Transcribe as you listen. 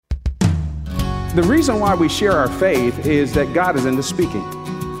The reason why we share our faith is that God is into speaking.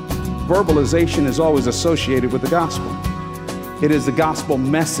 Verbalization is always associated with the gospel. It is the gospel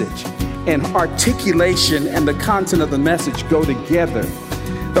message, and articulation and the content of the message go together.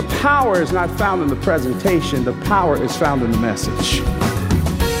 The power is not found in the presentation. The power is found in the message.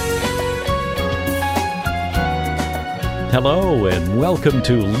 Hello, and welcome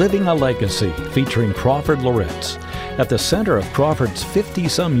to Living a Legacy, featuring Crawford Loritts. At the center of Crawford's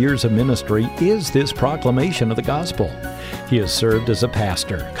 50-some years of ministry is this proclamation of the gospel. He has served as a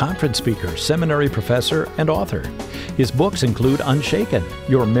pastor, conference speaker, seminary professor, and author. His books include Unshaken,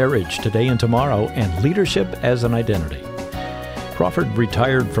 Your Marriage Today and Tomorrow, and Leadership as an Identity. Crawford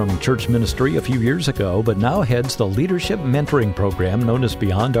retired from church ministry a few years ago, but now heads the leadership mentoring program known as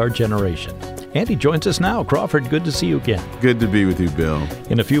Beyond Our Generation. And he joins us now. Crawford, good to see you again. Good to be with you, Bill.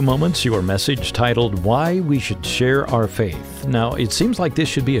 In a few moments, your message titled, Why We Should Share Our Faith. Now, it seems like this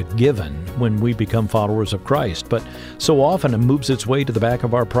should be a given when we become followers of Christ, but so often it moves its way to the back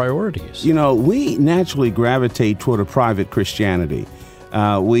of our priorities. You know, we naturally gravitate toward a private Christianity.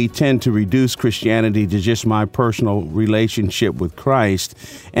 We tend to reduce Christianity to just my personal relationship with Christ,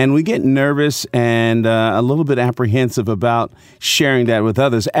 and we get nervous and a little bit apprehensive about sharing that with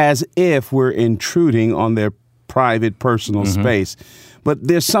others as if we're intruding on their private, personal space. But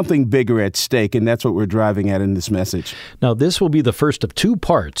there's something bigger at stake, and that's what we're driving at in this message. Now, this will be the first of two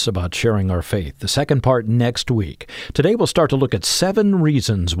parts about sharing our faith. The second part next week. Today, we'll start to look at 7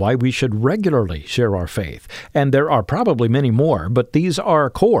 reasons why we should regularly share our faith. And there are probably many more, but these are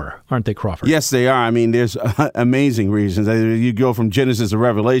core, aren't they, Crawford? Yes, they are. I mean, there's amazing reasons. You go from Genesis to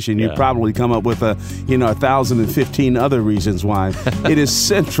Revelation, you probably come up with 1,015 other reasons why it is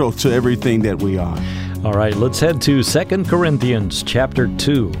central to everything that we are. All right, let's head to 2 Corinthians chapter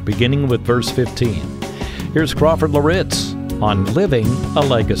 2, beginning with verse 15. Here's Crawford Loritts on Living a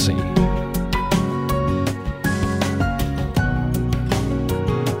Legacy.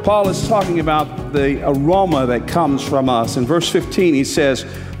 Paul is talking about the aroma that comes from us. In verse 15, he says,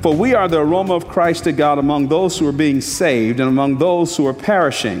 For we are the aroma of Christ to God among those who are being saved and among those who are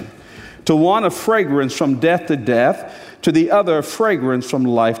perishing. To one a fragrance from death to death, to the other a fragrance from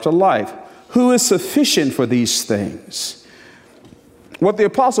life to life. Who is sufficient for these things? What the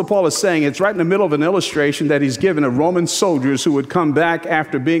Apostle Paul is saying, it's right in the middle of an illustration that he's given of Roman soldiers who would come back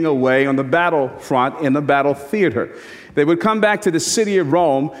after being away on the battlefront in the battle theater. They would come back to the city of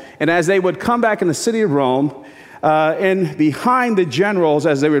Rome, and as they would come back in the city of Rome, and behind the generals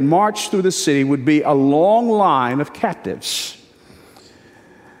as they would march through the city would be a long line of captives.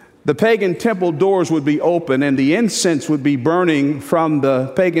 The pagan temple doors would be open, and the incense would be burning from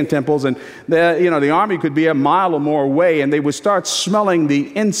the pagan temples, and the army could be a mile or more away, and they would start smelling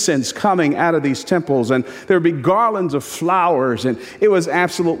the incense coming out of these temples, and there would be garlands of flowers, and it was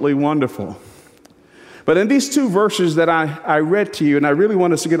absolutely wonderful. But in these 2 verses that I read to you, and I really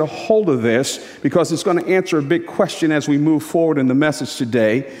want us to get a hold of this because it's going to answer a big question as we move forward in the message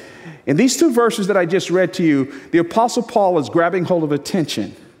today. In these 2 verses that I just read to you, the Apostle Paul is grabbing hold of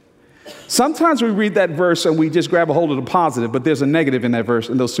attention. Sometimes we read that verse and we just grab a hold of the positive, but there's a negative in that verse,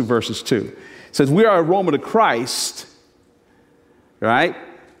 in those 2 verses too. It says, we are an aroma to Christ, right?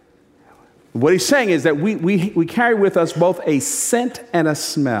 What he's saying is that we carry with us both a scent and a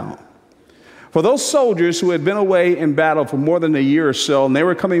smell. For those soldiers who had been away in battle for more than a year or so, and they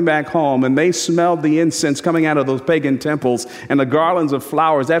were coming back home, and they smelled the incense coming out of those pagan temples and the garlands of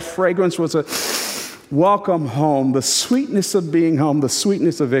flowers, that fragrance was a welcome home, the sweetness of being home, the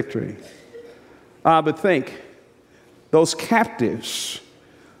sweetness of victory. But think, those captives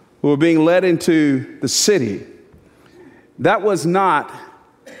who were being led into the city, that was not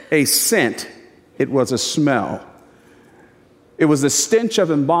a scent, it was a smell. It was the stench of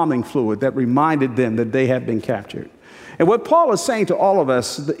embalming fluid that reminded them that they had been captured. And what Paul is saying to all of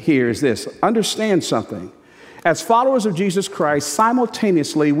us here is this: understand something. As followers of Jesus Christ,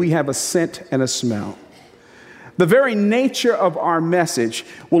 simultaneously we have a scent and a smell. The very nature of our message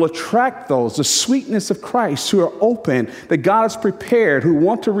will attract those, the sweetness of Christ, who are open, that God has prepared, who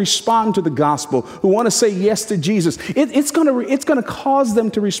want to respond to the gospel, who want to say yes to Jesus. It's going to cause them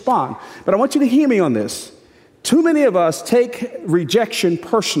to respond. But I want you to hear me on this. Too many of us take rejection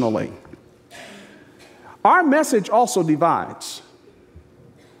personally. Our message also divides.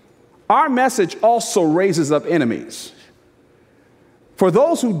 Our message also raises up enemies. For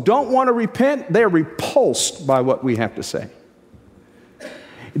those who don't want to repent, they're repulsed by what we have to say.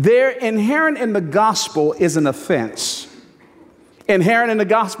 There, inherent in the gospel is an offense. Inherent in the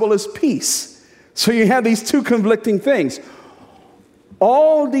gospel is peace. So you have these 2 conflicting things.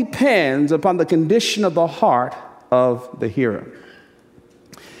 All depends upon the condition of the heart of the hearer.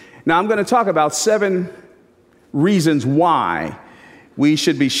 Now, I'm going to talk about 7 reasons why we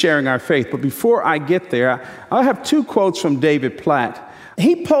should be sharing our faith. But before I get there, I have 2 quotes from David Platt.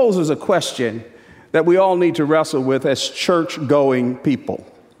 He poses a question that we all need to wrestle with as church-going people.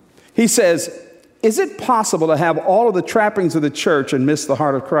 He says, is it possible to have all of the trappings of the church and miss the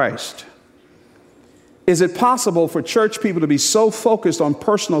heart of Christ? Is it possible for church people to be so focused on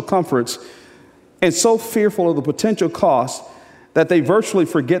personal comforts and so fearful of the potential cost that they virtually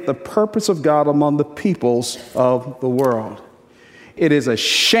forget the purpose of God among the peoples of the world? It is a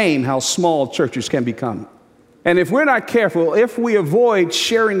shame how small churches can become. And if we're not careful, if we avoid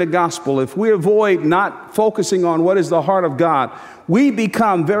sharing the gospel, if we avoid not focusing on what is the heart of God, we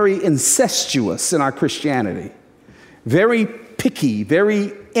become very incestuous in our Christianity, very picky,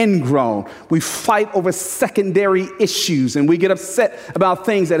 very ingrown. We fight over secondary issues, and we get upset about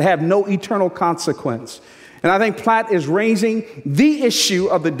things that have no eternal consequence. And I think Platt is raising the issue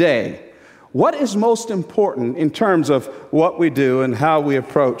of the day. What is most important in terms of what we do and how we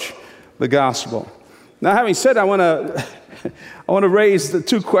approach the gospel? Now, having said that, I want to raise the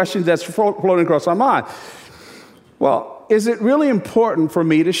 2 questions that's floating across my mind. Well, is it really important for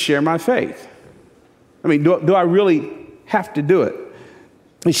me to share my faith? I mean, do I really have to do it?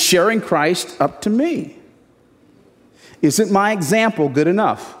 Is sharing Christ up to me? Isn't my example good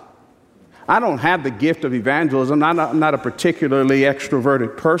enough? I don't have the gift of evangelism. I'm not a particularly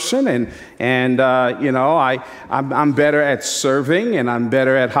extroverted person, and I'm better at serving, and I'm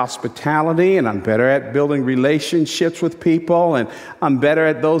better at hospitality, and I'm better at building relationships with people, and I'm better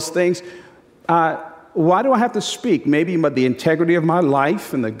at those things. Why do I have to speak? Maybe the integrity of my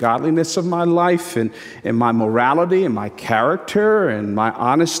life and the godliness of my life and my morality and my character and my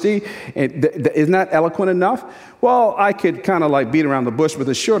honesty. Isn't that eloquent enough? Well, I could kind of beat around the bush, but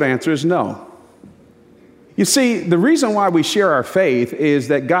the short answer is no. You see, the reason why we share our faith is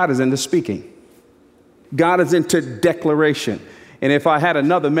that God is into speaking. God is into declaration. And if I had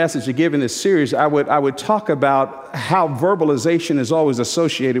another message to give in this series, I would talk about how verbalization is always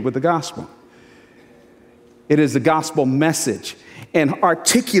associated with the gospel. It is the gospel message, and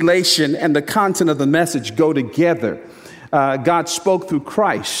articulation and the content of the message go together. God spoke through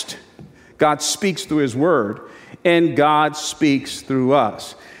Christ. God speaks through his word, and God speaks through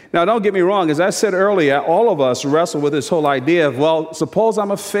us. Now, don't get me wrong. As I said earlier, all of us wrestle with this whole idea of, well, suppose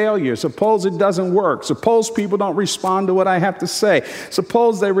I'm a failure. Suppose it doesn't work. Suppose people don't respond to what I have to say.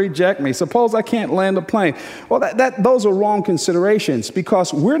 Suppose they reject me. Suppose I can't land a plane. Well, those are wrong considerations,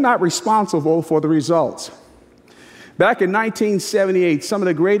 because we're not responsible for the results. Back in 1978, some of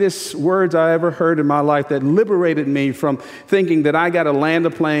the greatest words I ever heard in my life that liberated me from thinking that I got to land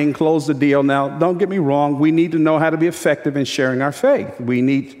a plane, close the deal. Now, don't get me wrong. We need to know how to be effective in sharing our faith. We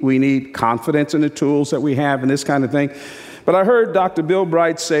need confidence in the tools that we have and this kind of thing. But I heard Dr. Bill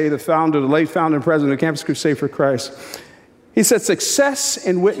Bright say, the late founder and president of Campus Crusade for Christ, he said, success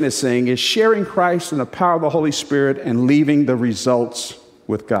in witnessing is sharing Christ in the power of the Holy Spirit and leaving the results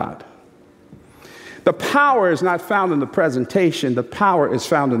with God. The power is not found in the presentation. The power is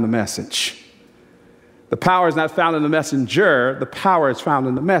found in the message. The power is not found in the messenger. The power is found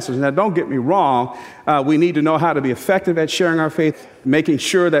in the message. Now, don't get me wrong. We need to know how to be effective at sharing our faith, making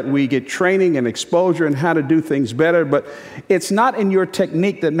sure that we get training and exposure and how to do things better. But it's not in your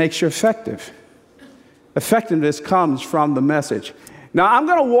technique that makes you effective. Effectiveness comes from the message. Now, I'm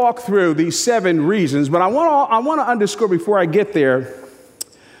going to walk through these 7 reasons, but I want to underscore before I get there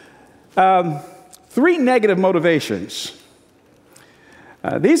 3 negative motivations.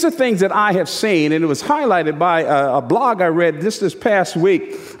 These are things that I have seen, and it was highlighted by a blog I read this past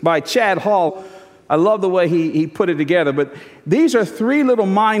week by Chad Hall. I love the way he put it together, but these are 3 little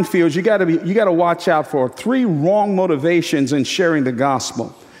minefields you got to watch out for. 3 wrong motivations in sharing the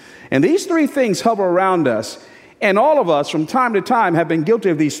gospel. And these 3 things hover around us, and all of us from time to time have been guilty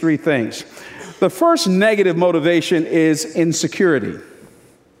of these 3 things. The first negative motivation is insecurity.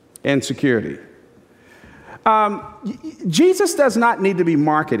 Insecurity. Jesus does not need to be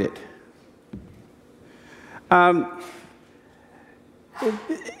marketed. High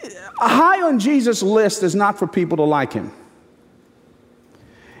on Jesus' list is not for people to like him.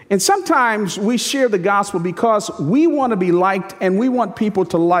 And sometimes we share the gospel because we want to be liked and we want people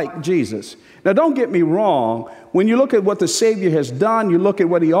to like Jesus. Now, don't get me wrong. When you look at what the Savior has done, you look at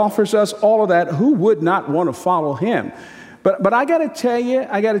what he offers us, all of that, who would not want to follow him? But I got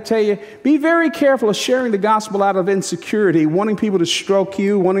to tell you, be very careful of sharing the gospel out of insecurity, wanting people to stroke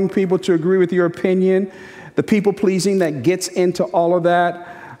you, wanting people to agree with your opinion, the people pleasing that gets into all of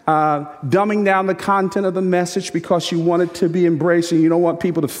that. dumbing down the content of the message because you want it to be embraced and you don't want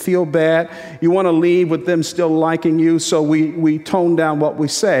people to feel bad. You want to leave with them still liking you, so we tone down what we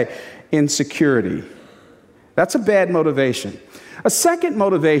say. Insecurity. That's a bad motivation. A second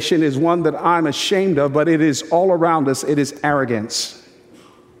motivation is one that I'm ashamed of, but it is all around us. It is arrogance.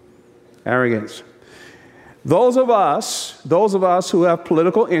 Arrogance. Those of us who have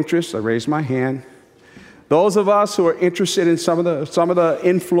political interests, I raise my hand. Those of us who are interested in some of the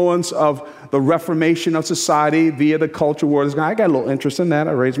influence of the reformation of society via the culture wars, I got a little interest in that.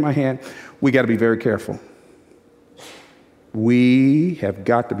 I raise my hand. We got to be very careful. We have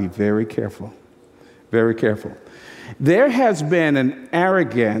got to be very careful. Very careful. There has been an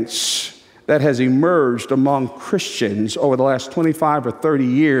arrogance that has emerged among Christians over the last 25 or 30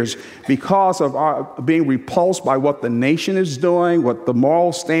 years because of our being repulsed by what the nation is doing, what the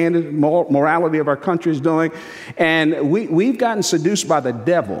moral standard, morality of our country is doing. And we've gotten seduced by the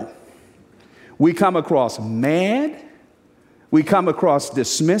devil. We come across mad. We come across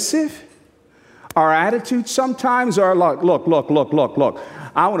dismissive. Our attitudes sometimes are like, look.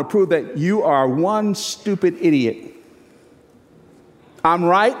 I want to prove that you are one stupid idiot. I'm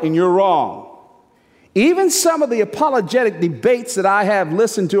right and you're wrong. Even some of the apologetic debates that I have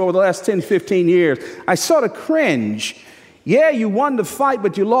listened to over the last 10, 15 years, I sort of cringe. Yeah, you won the fight,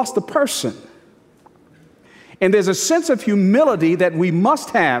 but you lost the person. And there's a sense of humility that we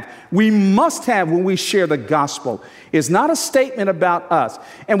must have when we share the gospel. It's not a statement about us.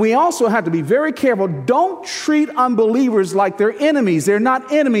 And we also have to be very careful. Don't treat unbelievers like they're enemies. They're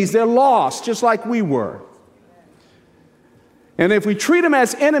not enemies. They're lost, just like we were. And if we treat them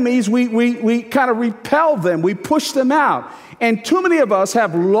as enemies, we kind of repel them. We push them out. And too many of us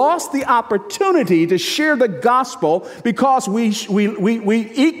have lost the opportunity to share the gospel because we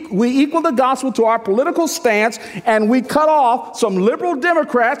equal the gospel to our political stance, and we cut off some liberal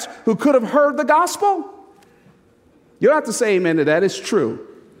Democrats who could have heard the gospel. You don't have to say amen to that. It's true.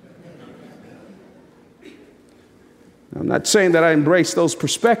 I'm not saying that I embrace those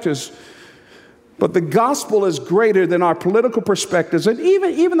perspectives, but the gospel is greater than our political perspectives and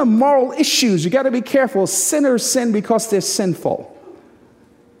even the moral issues. You got to be careful. Sinners sin because they're sinful.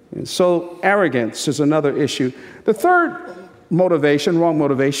 And so arrogance is another issue. The third motivation, wrong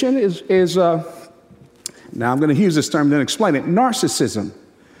motivation, is now I'm going to use this term and then explain it, narcissism.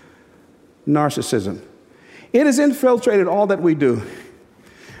 Narcissism. It has infiltrated all that we do.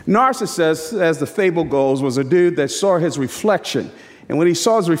 Narcissus, as the fable goes, was a dude that saw his reflection. And when he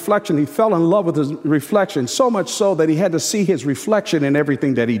saw his reflection, he fell in love with his reflection, so much so that he had to see his reflection in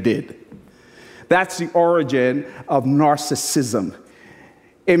everything that he did. That's the origin of narcissism.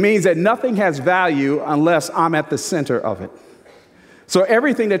 It means that nothing has value unless I'm at the center of it. So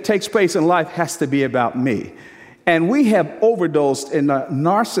everything that takes place in life has to be about me. And we have overdosed in a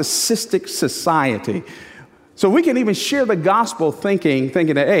narcissistic society. So we can even share the gospel thinking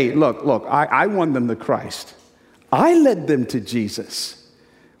that, hey, look, I won them to Christ. I led them to Jesus.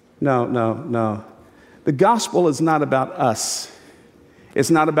 No. The gospel is not about us. It's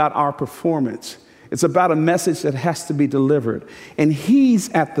not about our performance. It's about a message that has to be delivered. And he's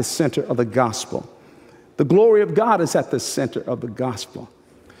at the center of the gospel. The glory of God is at the center of the gospel.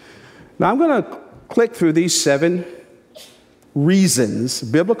 Now I'm going to click through these 7 reasons,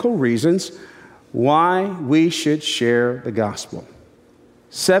 biblical reasons, why we should share the gospel.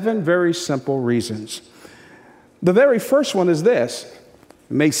 7 very simple reasons. The very first one is this.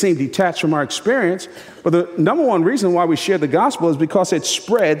 It may seem detached from our experience, but the number one reason why we share the gospel is because it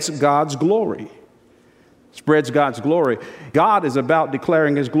spreads God's glory. Spreads God's glory. God is about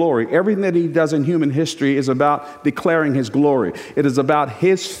declaring his glory. Everything that he does in human history is about declaring his glory. It is about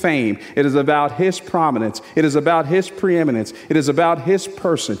his fame. It is about his prominence. It is about his preeminence. It is about his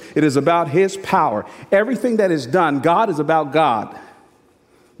person. It is about his power. Everything that is done, God is about God.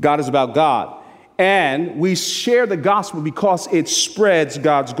 God is about God. And we share the gospel because it spreads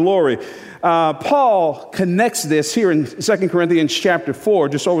God's glory. Paul connects this here in 2 Corinthians chapter 4,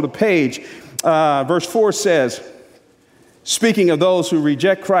 just over the page. Verse 4 says, speaking of those who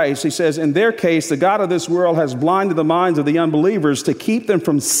reject Christ, he says, in their case, the God of this world has blinded the minds of the unbelievers to keep them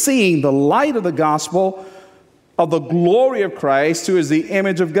from seeing the light of the gospel of the glory of Christ, who is the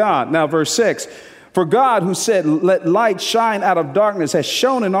image of God. Now, verse 6, for God, who said, let light shine out of darkness, has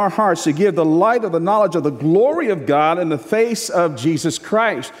shone in our hearts to give the light of the knowledge of the glory of God in the face of Jesus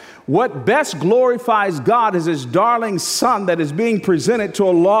Christ. What best glorifies God is his darling son that is being presented to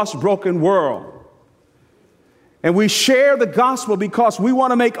a lost, broken world. And we share the gospel because we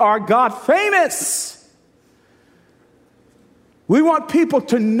want to make our God famous. We want people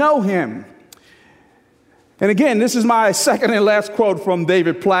to know him. And again, this is my second and last quote from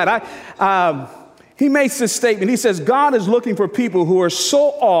David Platt. He makes this statement. He says, God is looking for people who are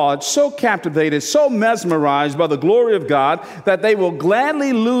so awed, so captivated, so mesmerized by the glory of God that they will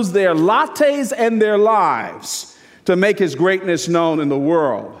gladly lose their lattes and their lives to make his greatness known in the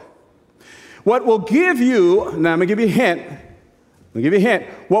world. What will give you, now I'm going to give you a hint.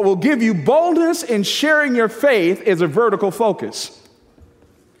 What will give you boldness in sharing your faith is a vertical focus.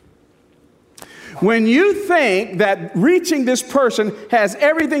 When you think that reaching this person has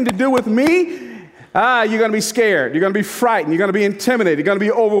everything to do with me, you're going to be scared. You're going to be frightened. You're going to be intimidated. You're going to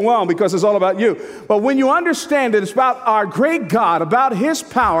be overwhelmed because it's all about you. But when you understand that it's about our great God, about his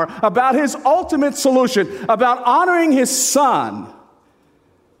power, about his ultimate solution, about honoring his son,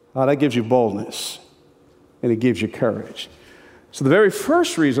 that gives you boldness and it gives you courage. So the very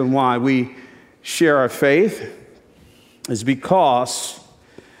first reason why we share our faith is because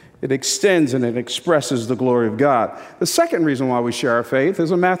it extends and it expresses the glory of God. The second reason why we share our faith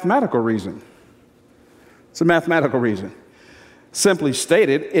is a mathematical reason. It's a mathematical reason. Simply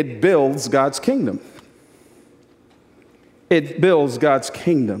stated, it builds God's kingdom. It builds God's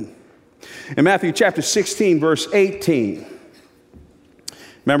kingdom. In Matthew chapter 16, verse 18,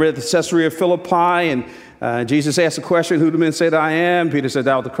 remember at the Caesarea of Philippi, and Jesus asked the question, who do men say that I am? Peter said,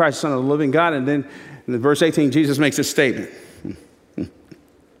 thou art the Christ, Son of the living God. And then in verse 18, Jesus makes a statement.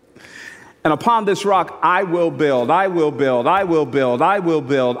 And upon this rock I will build, I will build, I will build, I will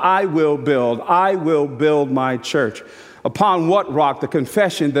build, I will build, I will build my church. Upon what rock? The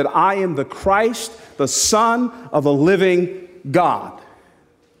confession that I am the Christ, the Son of the living God.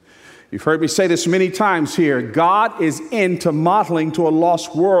 You've heard me say this many times here. God is into modeling to a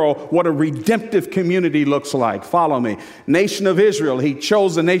lost world what a redemptive community looks like. Follow me. Nation of Israel. He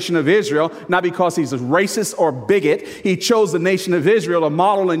chose the nation of Israel, not because he's a racist or bigot. He chose the nation of Israel to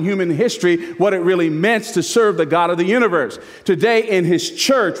model in human history what it really meant to serve the God of the universe. Today in his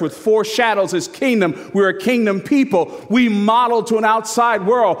church, with foreshadows his kingdom, we're a kingdom people. We model to an outside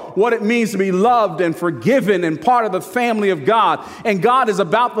world what it means to be loved and forgiven and part of the family of God. And God is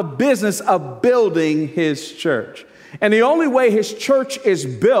about the business of building his church. And the only way his church is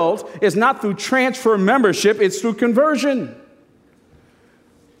built is not through transfer membership, it's through conversion.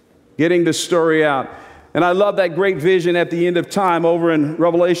 Getting the story out. And I love that great vision at the end of time over in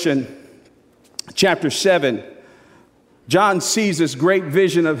Revelation chapter 7. John sees this great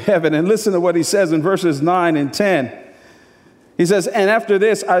vision of heaven, and listen to what he says in verses 9 and 10. He says, and after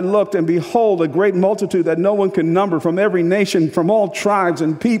this I looked, and behold, a great multitude that no one can number, from every nation, from all tribes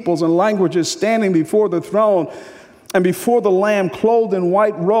and peoples and languages, standing before the throne and before the Lamb, clothed in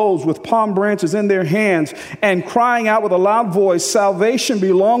white robes with palm branches in their hands, and crying out with a loud voice, salvation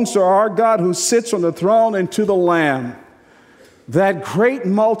belongs to our God who sits on the throne and to the Lamb. That great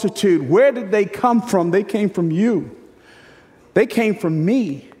multitude, where did they come from? They came from you. They came from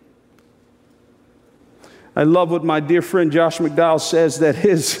me. I love what my dear friend Josh McDowell says, that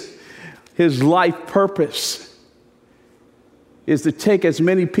his life purpose is to take as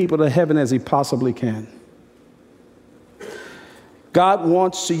many people to heaven as he possibly can. God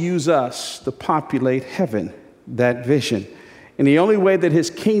wants to use us to populate heaven, that vision. And the only way that his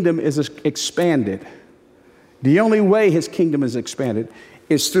kingdom is expanded,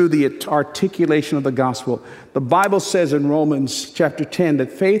 is through the articulation of the gospel. The Bible says in Romans chapter 10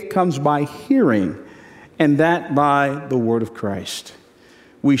 that faith comes by hearing, and that by the word of Christ.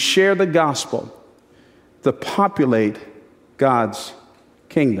 We share the gospel to populate God's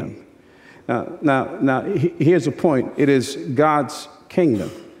kingdom. Now, here's the point. It is God's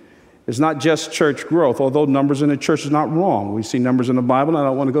kingdom. It's not just church growth, although numbers in the church is not wrong. We see numbers in the Bible, and I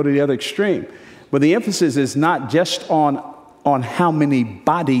don't want to go to the other extreme. But the emphasis is not just on how many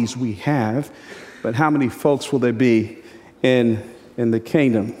bodies we have, but how many folks will there be in the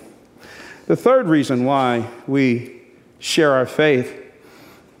kingdom. The third reason why we share our faith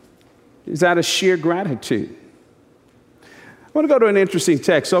is out of sheer gratitude. I want to go to an interesting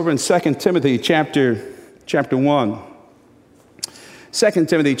text over in 2 Timothy chapter 1. 2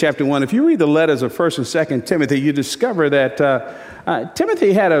 Timothy chapter 1. If you read the letters of 1 and 2 Timothy, you discover that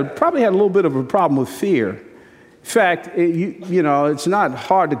Timothy probably had a little bit of a problem with fear. In fact, it's not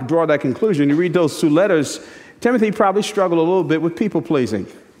hard to draw that conclusion. You read those two letters, Timothy probably struggled a little bit with people pleasing.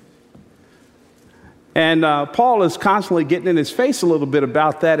 And Paul is constantly getting in his face a little bit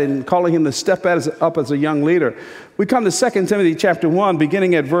about that and calling him to step up as a young leader. We come to 2 Timothy chapter 1,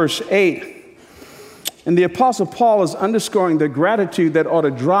 beginning at verse 8. And the Apostle Paul is underscoring the gratitude that ought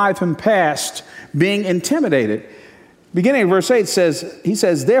to drive him past being intimidated. Beginning in verse 8 he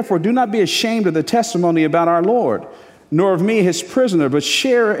says, therefore, do not be ashamed of the testimony about our Lord, nor of me his prisoner, but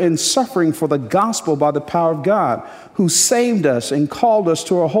share in suffering for the gospel by the power of God, who saved us and called us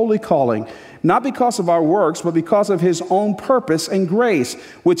to a holy calling, not because of our works, but because of his own purpose and grace,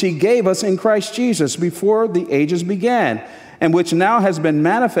 which he gave us in Christ Jesus before the ages began, and which now has been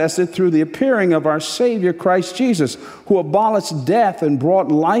manifested through the appearing of our Savior Christ Jesus, who abolished death and brought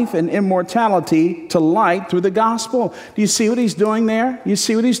life and immortality to light through the gospel. Do you see what he's doing there? You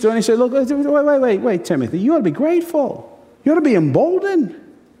see what he's doing? He said, look, wait, Timothy, you ought to be grateful. You ought to be emboldened.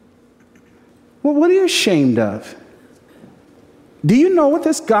 Well, what are you ashamed of? Do you know what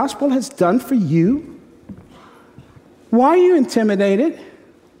this gospel has done for you? Why are you intimidated?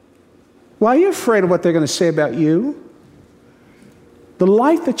 Why are you afraid of what they're going to say about you? The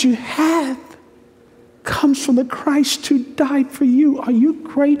life that you have comes from the Christ who died for you. Are you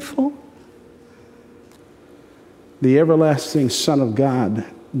grateful? The everlasting Son of God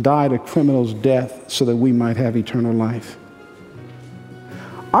died a criminal's death so that we might have eternal life.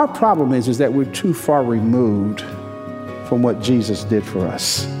 Our problem is that we're too far removed from what Jesus did for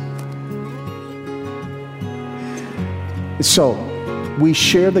us. So we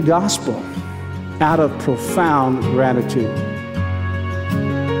share the gospel out of profound gratitude.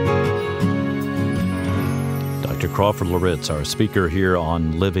 Dr. Crawford Loritts, our speaker here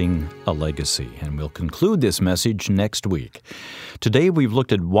on Living a Legacy, and we'll conclude this message next week. Today we've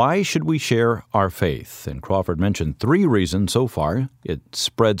looked at why should we share our faith, and Crawford mentioned 3 reasons so far. It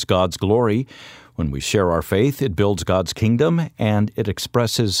spreads God's glory. When we share our faith, it builds God's kingdom, and it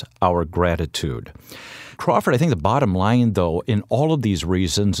expresses our gratitude. Crawford, I think the bottom line, though, in all of these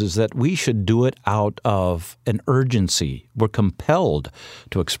reasons is that we should do it out of an urgency. We're compelled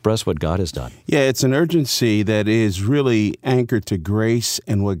to express what God has done. Yeah, it's an urgency that is really anchored to grace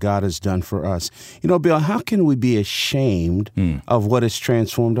and what God has done for us. You know, Bill, how can we be ashamed of what has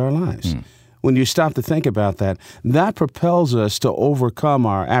transformed our lives? When you stop to think about that, that propels us to overcome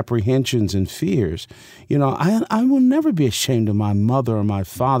our apprehensions and fears. You know, I will never be ashamed of my mother or my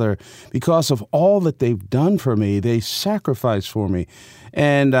father because of all that they've done for me. They sacrificed for me.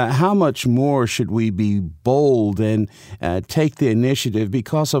 And how much more should we be bold and take the initiative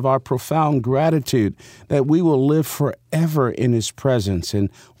because of our profound gratitude that we will live forever in His presence? And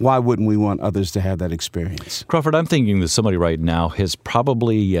why wouldn't we want others to have that experience? Crawford, I'm thinking that somebody right now has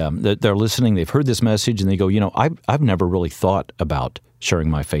probably, they're listening, they've heard this message, and they go, you know, I've never really thought about sharing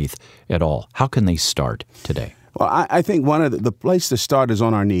my faith at all. How can they start today? Well, I think one of the place to start is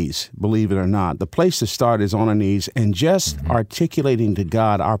on our knees, believe it or not. The place to start is on our knees and just articulating to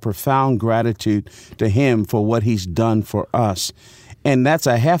God our profound gratitude to Him for what He's done for us. And that's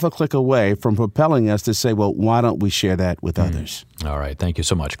a half a click away from propelling us to say, well, why don't we share that with others? All right. Thank you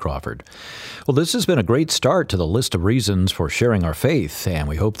so much, Crawford. Well, this has been a great start to the list of reasons for sharing our faith, and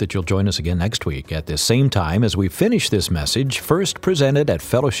we hope that you'll join us again next week at this same time as we finish this message, first presented at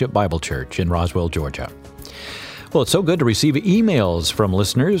Fellowship Bible Church in Roswell, Georgia. Well, it's so good to receive emails from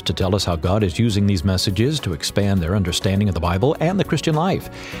listeners to tell us how God is using these messages to expand their understanding of the Bible and the Christian life.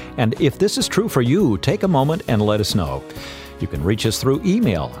 And if this is true for you, take a moment and let us know. You can reach us through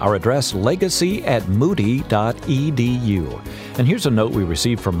email. Our address, legacy@moody.edu. And here's a note we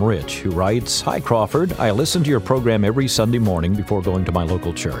received from Rich, who writes, Hi, Crawford. I listen to your program every Sunday morning before going to my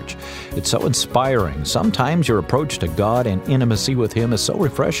local church. It's so inspiring. Sometimes your approach to God and intimacy with Him is so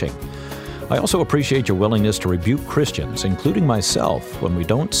refreshing. I also appreciate your willingness to rebuke Christians, including myself, when we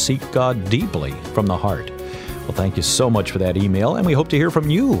don't seek God deeply from the heart. Well, thank you so much for that email, and we hope to hear from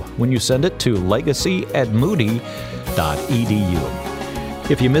you when you send it to legacy@moody.edu.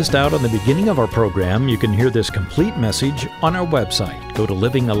 If you missed out on the beginning of our program, you can hear this complete message on our website. Go to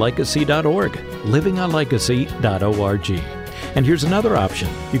livingalegacy.org, livingalegacy.org. And here's another option.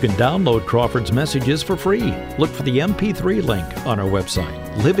 You can download Crawford's messages for free. Look for the MP3 link on our website,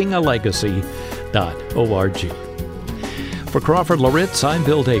 livingalegacy.org. For Crawford Loritts, I'm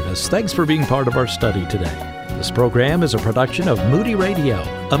Bill Davis. Thanks for being part of our study today. This program is a production of Moody Radio,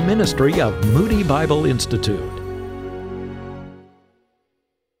 a ministry of Moody Bible Institute.